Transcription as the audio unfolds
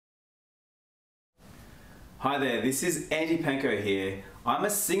Hi there, this is Andy Penkow here. I'm a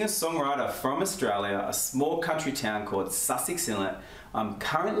singer-songwriter from Australia, a small country town called Sussex Inlet. I'm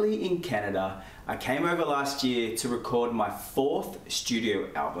currently in Canada. I came over last year to record my 4th studio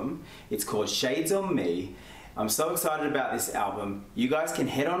album. It's called Shades on Me. I'm so excited about this album. You guys can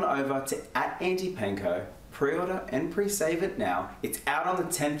head on over to @AndyPenkow, pre-order and pre-save it now. It's out on the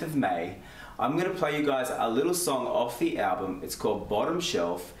 10th of May. I'm going to play you guys a little song off the album. It's called Bottom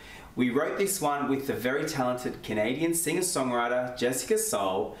Shelf. We wrote this one with the very talented Canadian singer-songwriter Jessica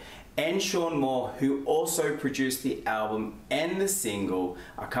Soul and Sean Moore, who also produced the album and the single.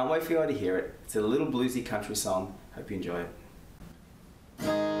 I can't wait for you all to hear it. It's a little bluesy country song. Hope you enjoy it.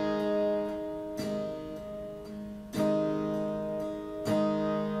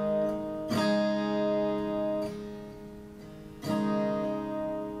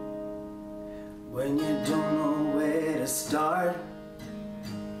 When you don't know where to start,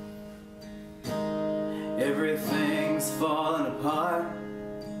 everything's falling apart.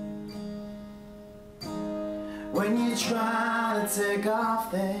 When you try to take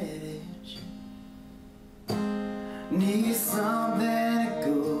off that edge, need something to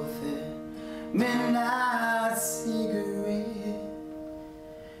go with it. Midnight cigarette,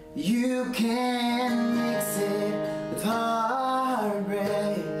 you can mix it with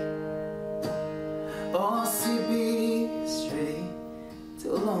heartbreak, or CBD straight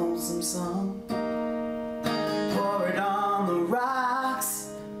to a lonesome song. Pour it on the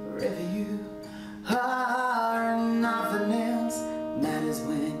rocks wherever you are, and nothing else matters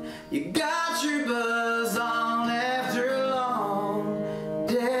when you got your buzz on after a long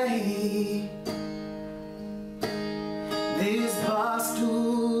day. These bar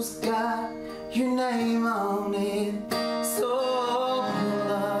stools got your name on it, so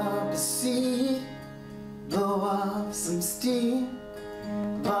pull up a seat, blow off some steam.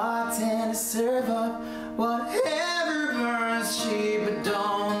 Bartender, serve up whatever burns cheap. It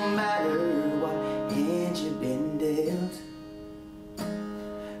don't matter what hand you've been dealt,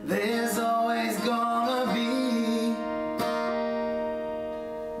 there's always gonna be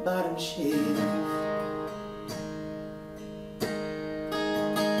bottom shelf.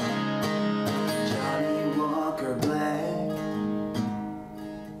 Johnny Walker Black,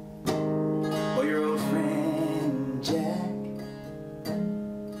 or your old friend Jack,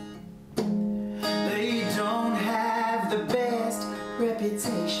 the best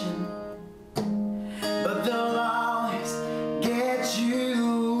reputation, but they'll always get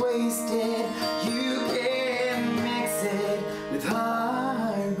you wasted. You can mix it with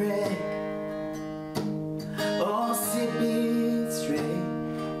heartbreak, or sip it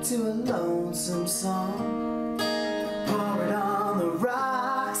straight to a lonesome song. Pour it on the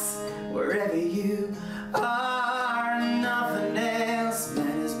rocks wherever you are, nothing else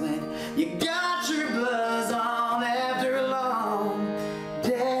matters when you got your buzz on.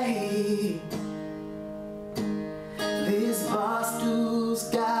 This bar stool's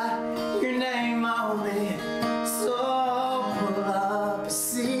got your name on it, so pull up a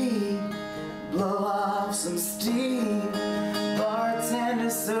seat, blow off some steam. Bartender,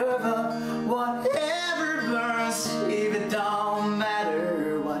 serve up whatever burns cheap. It don't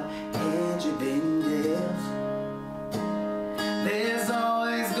matter what hand you've been dealt, there's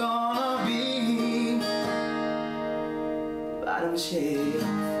always gonna be bottom shelf.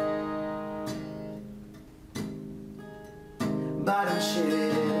 Bottom shelf.